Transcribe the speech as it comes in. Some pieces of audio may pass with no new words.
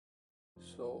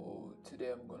So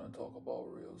today I'm gonna talk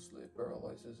about real sleep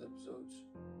paralysis episodes.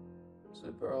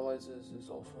 Sleep paralysis is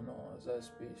also known as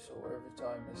SP, so every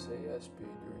time I say SP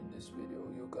during this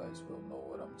video, you guys will know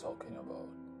what I'm talking about.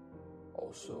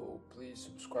 Also, please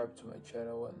subscribe to my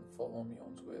channel and follow me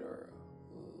on Twitter.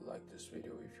 Like this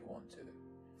video if you want to.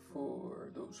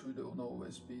 For those who don't know,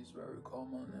 SP is very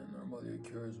common and normally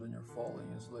occurs when you're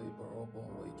falling asleep or upon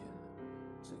waking.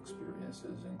 These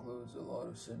experiences includes a lot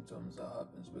of symptoms that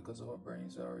happens because of our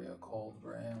brain's area called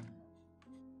RAM.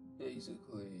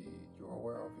 Basically, you're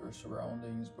aware of your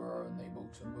surroundings but are unable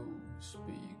to move,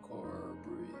 speak, or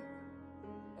breathe.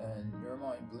 And your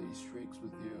mind plays tricks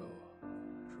with you.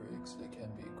 Tricks that can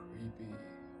be creepy,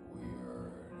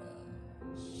 weird,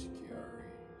 and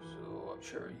scary. So I'm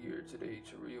sharing here today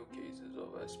 2 real cases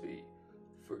of SP.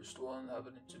 The first one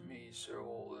happened to me,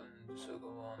 Serval, and the second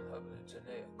one happened to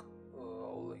Nick.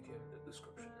 I'll link him in the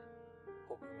description.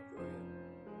 Hope you enjoy it.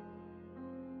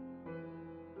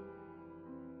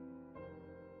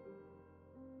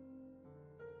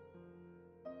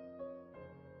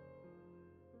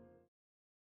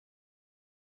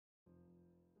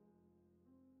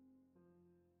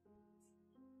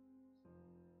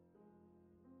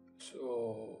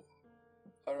 So,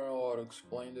 I don't know how to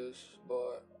explain this,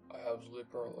 but I have sleep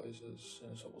paralysis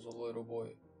since I was a little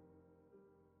boy.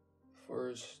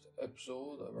 First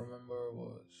episode I remember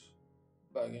was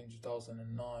back in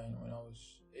 2009 when I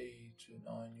was 8 to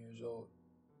 9 years old.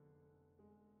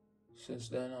 Since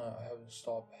then I haven't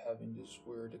stopped having these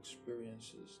weird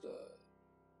experiences that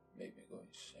make me go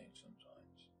insane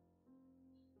sometimes.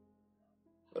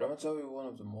 But I'm gonna tell you one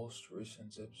of the most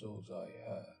recent episodes I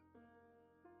had.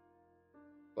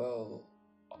 Well,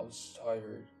 I was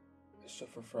tired. I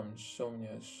suffer from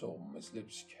insomnia, so my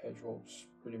sleep schedule was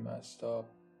pretty messed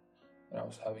up, and I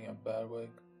was having a bad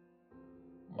week.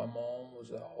 My mom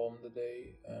was at home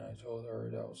today, and I told her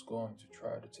that I was going to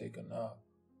try to take a nap.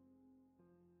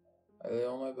 I lay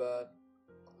on my bed,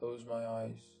 closed my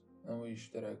eyes, and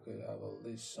wished that I could have at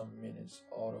least some minutes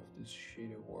out of this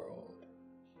shitty world.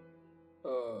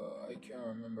 I can't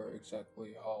remember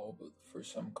exactly how, but for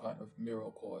some kind of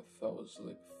miracle I fell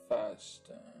asleep fast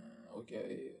and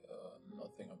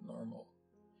nothing abnormal.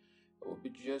 It would be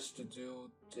just to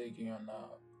do taking a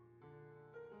nap.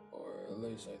 Or at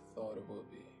least I thought it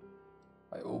would be.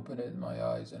 I opened my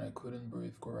eyes and I couldn't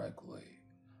breathe correctly.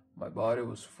 My body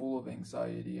was full of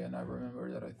anxiety and I remember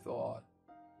that I thought,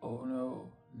 oh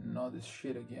no, not this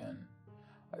shit again.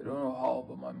 I don't know how,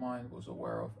 but my mind was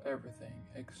aware of everything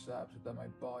except that my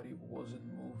body wasn't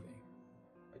moving.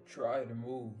 I tried to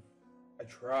move. I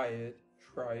tried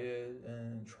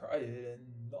and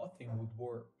nothing would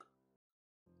work.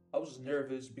 I was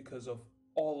nervous because of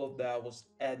all of that was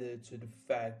added to the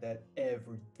fact that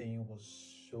everything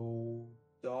was so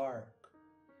dark.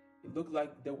 It looked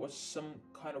like there was some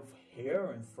kind of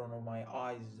hair in front of my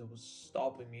eyes that was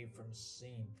stopping me from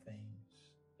seeing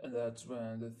things. And that's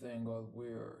when the thing got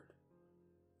weird.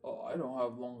 Oh, I don't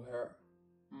have long hair.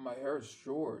 My hair is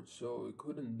short, so it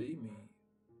couldn't be me.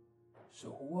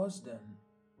 So who was then?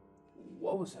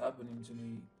 What was happening to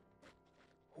me?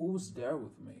 Who was there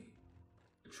with me?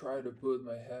 I tried to put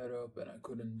my head up and I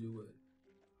couldn't do it.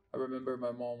 I remember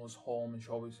my mom was home and she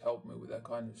always helped me with that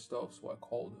kind of stuff, so I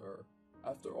called her.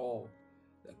 After all,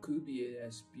 that could be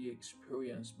an SP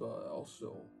experience, but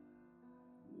also,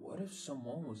 what if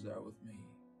someone was there with me?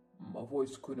 My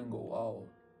voice couldn't go out.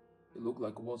 It looked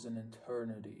like it was an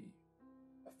eternity.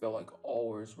 I felt like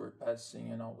hours were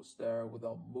passing and I was there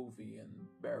without moving and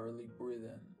barely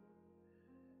breathing.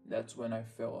 That's when I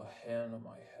felt a hand on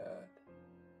my head.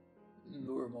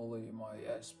 Normally, my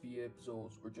SP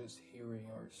episodes were just hearing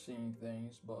or seeing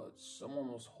things, but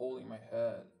someone was holding my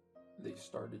head. They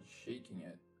started shaking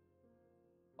it.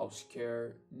 I was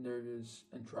scared, nervous,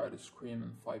 and tried to scream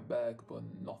and fight back, but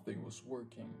nothing was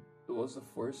working. It was the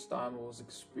first time I was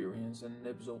experiencing an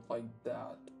episode like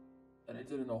that, and I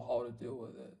didn't know how to deal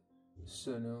with it.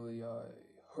 Suddenly, I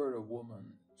heard a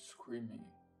woman screaming.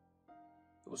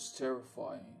 It was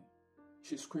terrifying.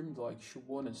 She screamed like she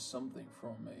wanted something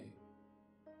from me.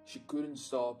 She couldn't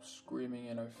stop screaming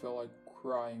and I felt like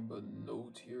crying, but no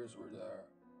tears were there.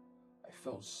 I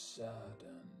felt sad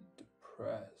and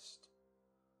depressed.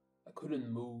 I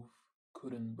couldn't move,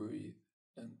 couldn't breathe,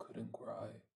 and couldn't cry.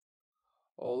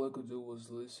 All I could do was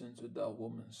listen to that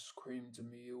woman scream to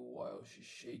me while she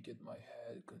shook my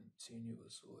head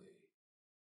continuously.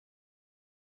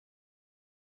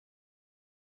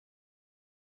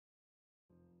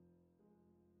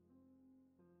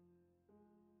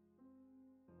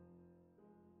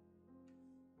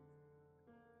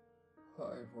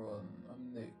 Hi everyone,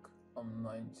 I'm Nick. I'm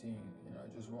 19 and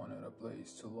I just wanted a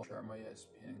place to share my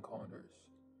SP encounters.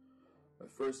 My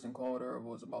first encounter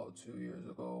was about 2 years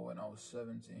ago when I was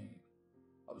 17.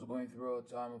 I was going through a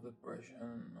time of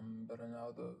depression. I'm better now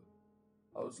though.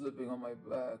 I was sleeping on my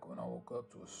back when I woke up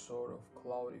to a sort of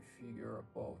cloudy figure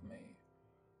above me.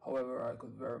 However, I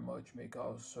could very much make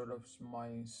out a sort of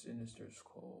smiling, sinister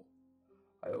skull.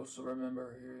 I also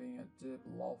remember hearing a deep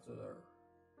laughter.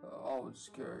 I was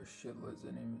scared shitless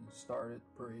and even started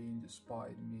praying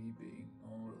despite me being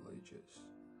non-religious.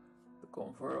 The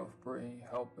comfort of praying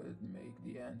helped make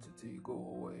the entity go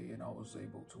away and I was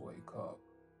able to wake up.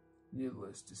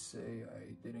 Needless to say,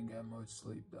 I didn't get much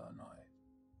sleep that night.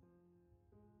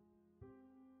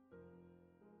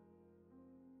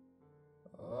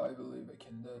 I believe I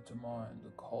can determine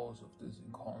the cause of this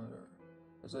encounter.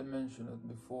 As I mentioned it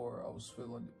before, I was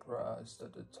feeling depressed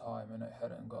at the time and I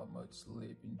hadn't got much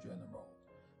sleep in general,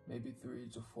 maybe 3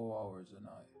 to 4 hours a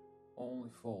night, only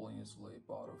falling asleep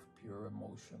out of pure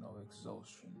emotional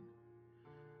exhaustion.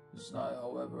 This night,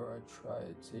 however, I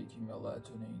tried taking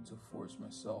melatonin to force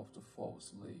myself to fall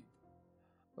asleep.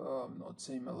 I'm not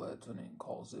saying melatonin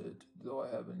caused it, though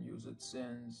I haven't used it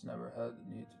since, never had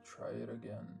the need to try it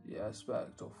again. The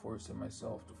aspect of forcing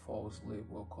myself to fall asleep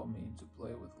will come into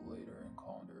play with later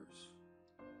encounters.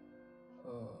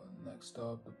 Next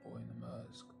up, the boy in the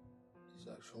mask. This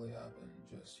actually happened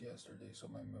just yesterday, so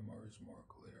my memory is more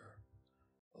clear.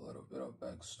 A little bit of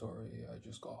backstory, I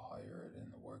just got hired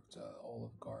and worked at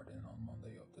Olive Garden on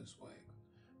Monday of this week.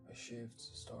 My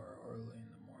shifts start early in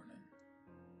the morning.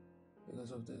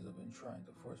 Because of this, I've been trying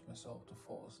to force myself to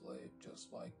fall asleep,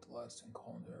 just like the last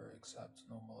encounter, except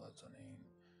no melatonin,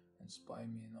 and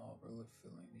despite me not really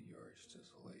feeling the urge to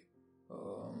sleep.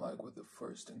 Unlike with the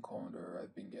first encounter,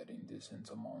 I've been getting decent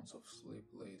amounts of sleep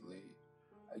lately.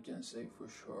 I can't say for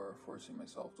sure forcing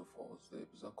myself to fall asleep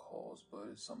is a cause, but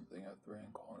it's something I've three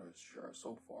encounters share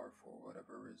so far for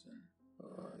whatever reason.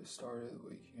 I started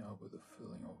waking up with a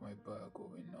feeling of my back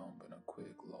going numb and a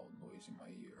quick loud noise in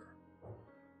my ear.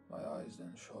 My eyes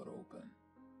then shut open.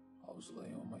 I was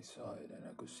laying on my side and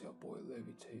I could see a boy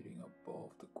levitating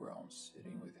above the ground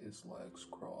sitting with his legs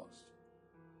crossed.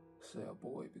 I say a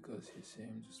boy because he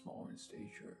seemed small in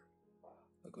stature.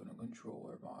 I couldn't control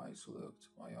where my eyes looked.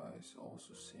 My eyes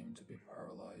also seemed to be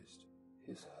paralyzed.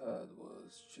 His head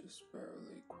was just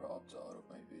barely cropped out of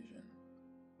my vision.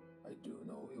 I do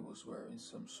know he was wearing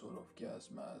some sort of gas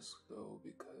mask though,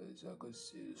 because I could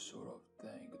see the sort of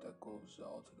thing that goes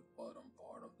out to the bottom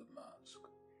part of the mask.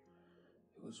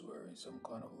 He was wearing some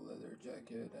kind of leather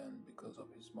jacket, and because of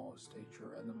his small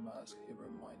stature and the mask, he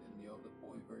reminded me of the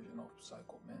boy version of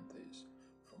Psycho Mantis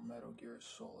from Metal Gear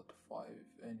Solid 5,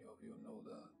 if any of you know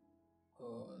that.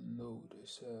 No, they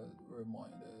said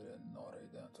reminded and not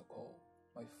identical.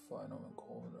 My final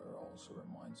encounter also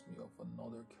reminds me of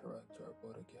another character,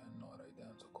 but again not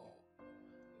identical.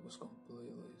 He was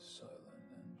completely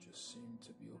silent and just seemed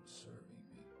to be observing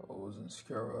me. I wasn't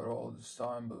scared at all this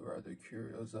time, but rather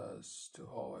curious as to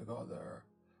how I got there.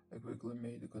 I quickly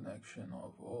made the connection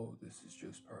of, oh, this is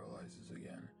just Paralysis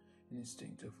again, and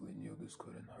instinctively knew this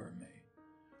couldn't hurt me.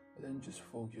 I then just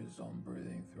focused on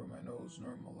breathing through my nose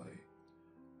normally.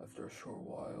 After a short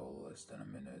while, less than a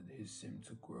minute, he seemed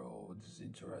to grow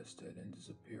disinterested and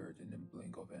disappeared in the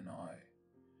blink of an eye.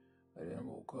 I then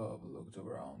woke up, looked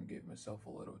around, gave myself a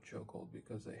little chuckle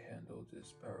because I handled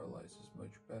this paralysis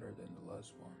much better than the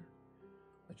last one.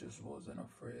 I just wasn't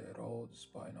afraid at all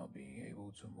despite not being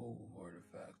able to move or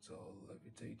the fact a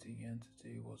levitating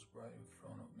entity was right in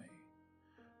front of me.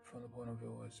 From the point of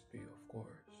view of SP, of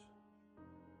course.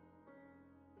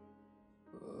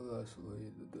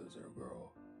 Lastly, the desert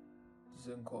girl. This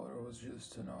encounter was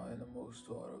just tonight and the most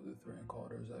out of the three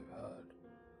encounters I've had.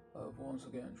 I've once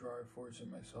again tried forcing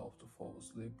myself to fall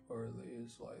asleep early and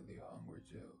slightly hungry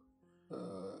too.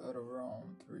 At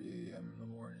around 3 AM in the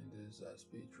morning, this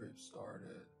SP trip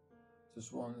started.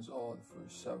 This one is odd for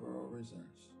several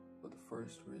reasons, but the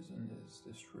first reason is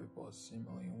this trip was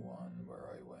seemingly one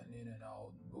where I went in and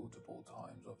out multiple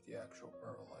times of the actual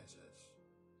paralysis.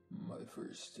 My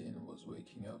first scene was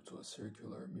waking up to a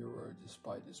circular mirror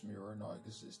despite this mirror not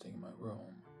existing in my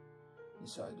room.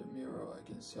 Inside the mirror I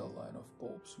can see a line of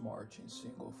popes marching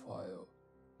single file.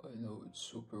 I know it's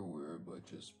super weird, but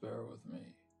just bear with me.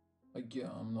 Again,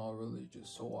 I'm not religious,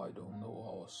 so I don't know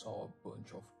how I saw a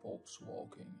bunch of popes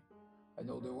walking. I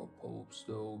know they were popes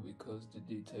though because the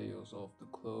details of the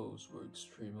clothes were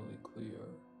extremely clear.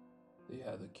 They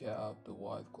had the cap, the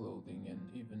white clothing, and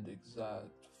even the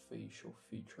exact facial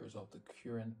features of the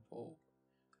current pope,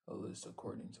 at least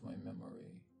according to my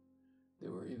memory. They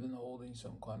were even holding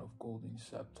some kind of golden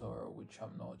scepter, which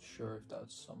I'm not sure if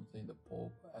that's something the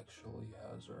Pope actually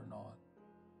has or not.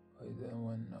 I then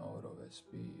went out of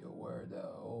SP, aware that,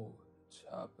 oh, it's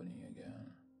happening again,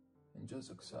 and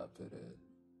just accepted it.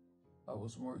 I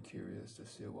was more curious to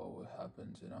see what would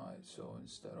happen tonight, so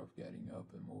instead of getting up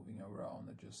and moving around,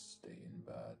 I just stayed in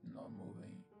bed, not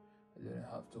moving. I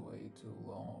didn't have to wait too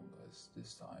long, as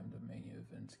this time the main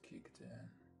event kicked in.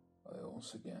 I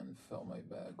once again felt my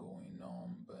back going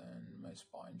numb and my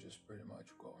spine just pretty much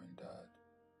going dead.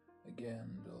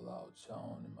 Again, the loud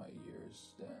sound in my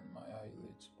ears, then my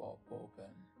eyelids pop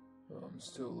open. I'm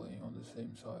still laying on the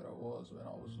same side I was when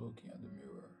I was looking at the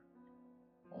mirror.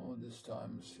 Only this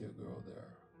time I see a girl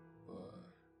there, but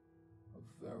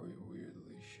a very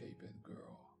weirdly shaped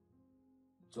girl.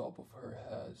 The top of her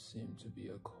head seemed to be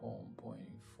a comb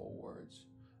pointing forwards.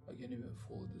 I can't even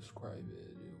fully describe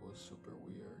it, it was super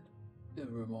weird. It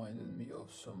reminded me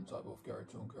of some type of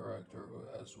cartoon character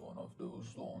who has one of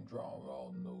those long drawn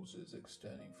out noses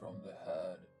extending from the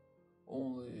head.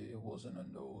 Only it wasn't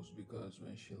a nose because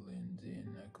when she leaned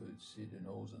in I could see the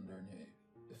nose underneath.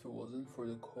 If it wasn't for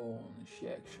the cone, she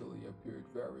actually appeared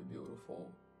very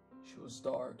beautiful. She was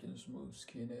dark and smooth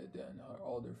skinned and her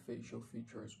other facial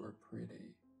features were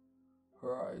pretty.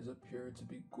 Her eyes appeared to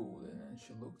be golden and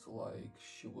she looked like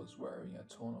she was wearing a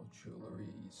ton of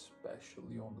jewelry,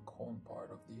 especially on the cone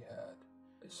part of the head.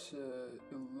 I said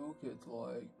it looked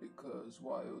like because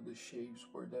while the shapes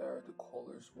were there, the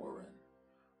colors weren't.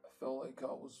 I felt like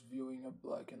I was viewing a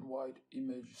black and white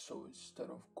image, so instead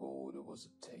of gold, it was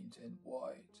a tainted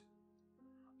white.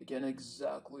 I can't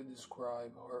exactly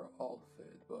describe her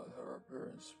outfit, but her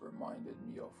appearance reminded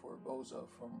me of Urbosa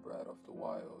from Breath of the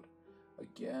Wild.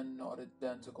 Again, not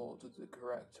identical to the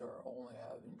character, only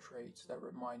having traits that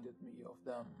reminded me of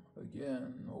them.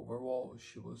 Again, overall,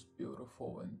 she was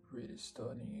beautiful and pretty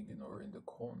stunning, ignoring the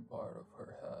cone part of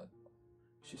her head.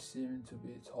 She seemed to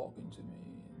be talking to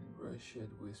me in rushed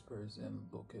whispers and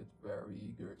looked very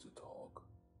eager to talk.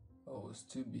 I was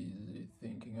too busy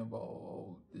thinking about,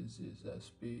 oh, this is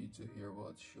SP to hear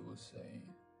what she was saying.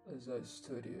 As I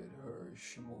studied her,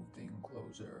 she moved in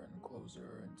closer and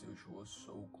closer until she was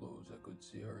so close I could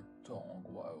see her tongue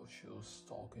while she was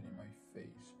talking in my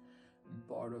face. And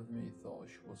part of me thought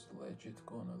she was legit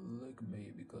gonna lick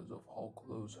me because of how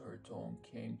close her tongue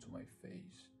came to my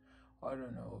face. I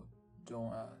don't know,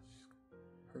 don't ask.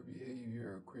 Her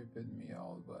behavior creeped me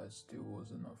out, but I still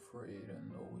wasn't afraid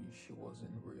and knowing she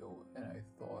wasn't real, and I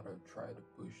thought I'd try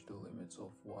to push the limits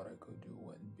of what I could do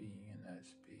when being an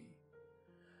SP.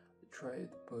 I tried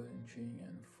punching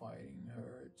and fighting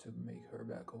her to make her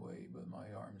back away, but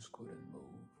my arms couldn't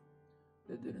move.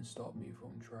 That didn't stop me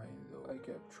from trying though. I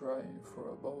kept trying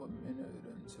for about a minute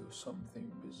until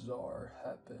something bizarre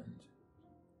happened.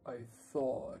 I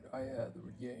thought I had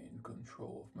regained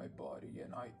control of my body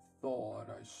and I thought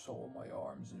I saw my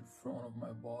arms in front of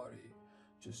my body,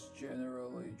 just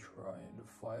generally trying to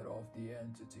fight off the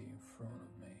entity in front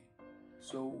of me.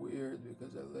 So weird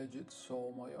because I legit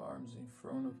saw my arms in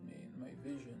front of me in my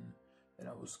vision and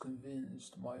I was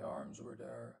convinced my arms were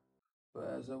there. But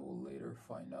as I will later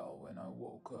find out when I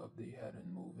woke up, they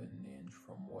hadn't moved an inch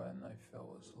from when I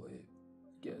fell asleep.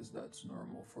 I guess that's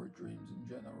normal for dreams in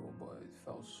general, but it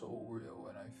felt so real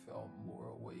and I felt more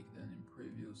awake than in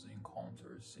previous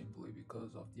encounters simply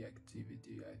because of the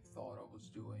activity I thought I was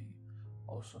doing,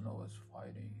 also known as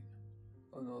fighting.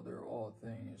 Another odd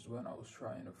thing is when I was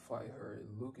trying to fight her,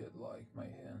 it looked like my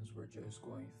hands were just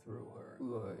going through her,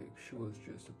 like she was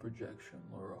just a projection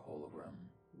or a hologram.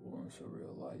 Once I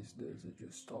realized this, I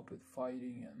just stopped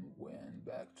fighting and went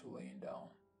back to laying down.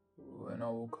 When I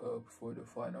woke up for the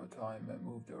final time, I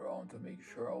moved around to make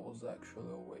sure I was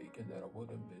actually awake and that I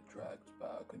wouldn't be dragged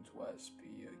back into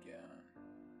SP again.